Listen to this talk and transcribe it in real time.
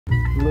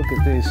Look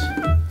at this.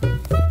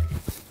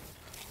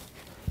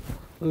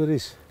 Look at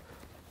this.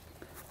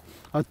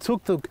 I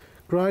took the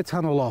grey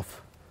tunnel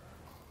off.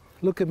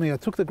 Look at me, I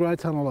took the grey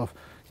tunnel off.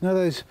 You know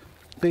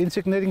the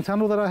insect netting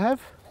tunnel that I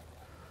have?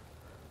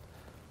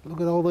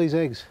 Look at all these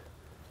eggs.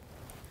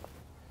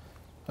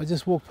 I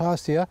just walked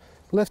past here,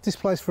 left this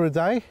place for a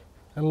day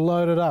and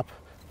loaded up.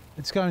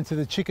 It's going to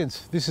the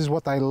chickens. This is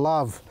what they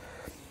love.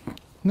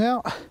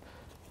 Now,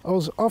 I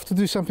was off to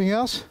do something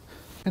else,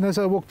 and as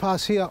I walked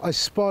past here, I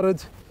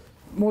spotted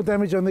more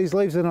damage on these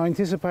leaves than I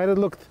anticipated.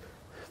 Look,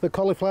 the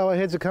cauliflower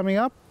heads are coming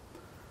up,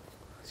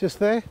 just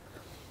there.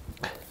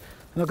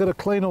 And I've got to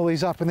clean all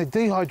these up, and they're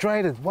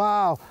dehydrated.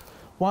 Wow,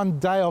 one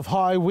day of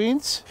high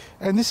winds,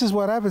 and this is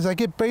what happens. They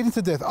get beaten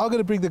to death. I've got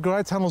to bring the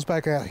grey tunnels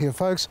back out here,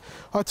 folks.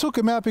 I took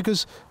them out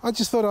because I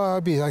just thought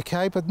I'd be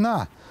okay, but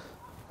nah.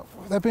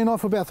 They've been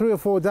off for about 3 or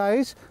 4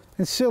 days,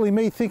 and silly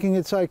me thinking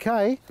it's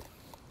okay,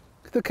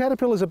 the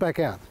caterpillars are back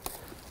out.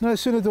 No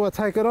sooner do I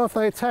take it off,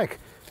 they attack.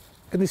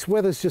 And this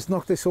weather's just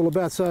knocked this all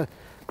about. So,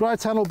 grey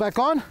tunnel back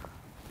on,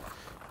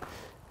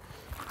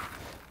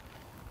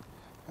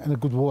 and a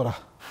good water.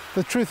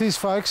 The truth is,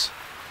 folks,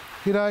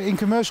 you know, in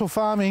commercial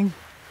farming,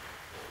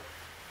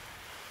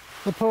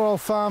 the poor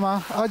old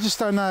farmer, I just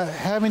don't know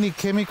how many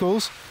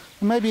chemicals,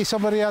 maybe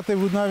somebody out there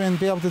would know and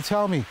be able to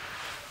tell me.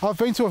 I've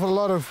been to a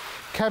lot of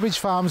cabbage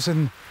farms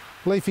and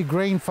leafy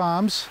green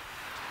farms,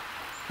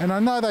 and I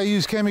know they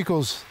use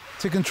chemicals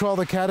to control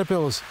the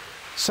caterpillars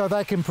so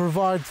they can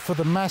provide for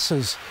the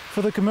masses,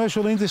 for the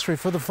commercial industry,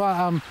 for the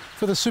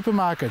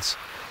supermarkets.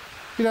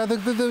 You know,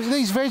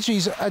 these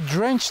veggies are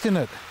drenched in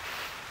it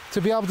to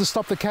be able to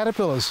stop the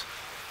caterpillars.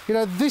 You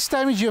know, this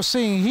damage you're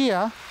seeing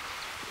here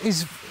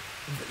is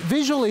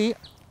visually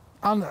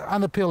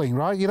unappealing,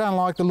 right? You don't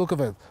like the look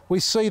of it. We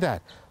see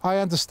that. I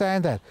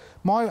understand that.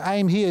 My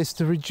aim here is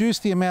to reduce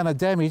the amount of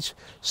damage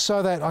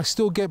so that I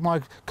still get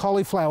my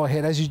cauliflower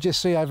head, as you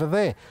just see over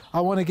there. I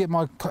want to get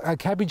my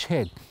cabbage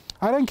head.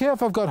 I don't care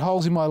if I've got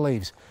holes in my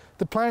leaves.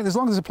 The plant, as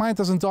long as the plant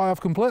doesn't die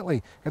off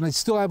completely and it's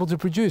still able to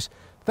produce,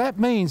 that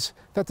means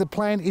that the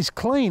plant is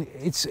clean.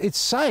 It's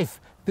safe.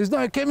 There's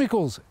no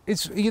chemicals.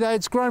 It's, you know,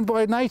 it's grown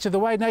by nature, the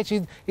way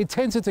nature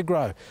intends it to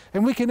grow,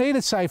 and we can eat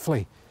it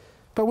safely.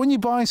 But when you're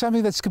buying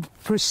something that's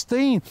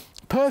pristine,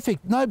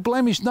 perfect, no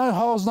blemish, no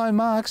holes, no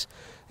marks,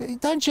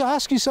 don't you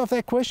ask yourself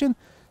that question?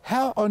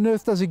 How on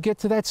earth does it get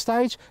to that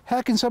stage?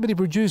 How can somebody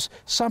produce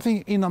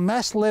something in a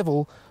mass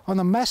level, on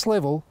a mass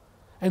level,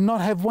 and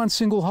not have one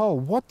single hole?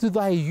 What do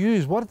they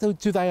use? What do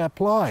they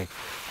apply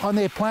on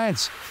their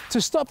plants to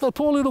stop the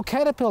poor little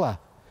caterpillar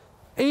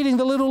eating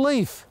the little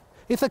leaf?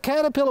 If the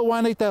caterpillar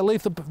won't eat that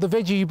leaf, the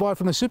veggie you buy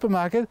from the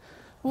supermarket,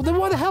 well then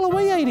why the hell are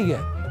we eating it?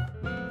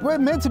 We're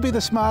meant to be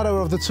the smarter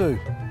of the two.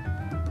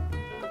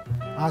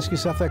 Ask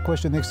yourself that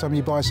question next time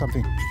you buy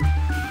something.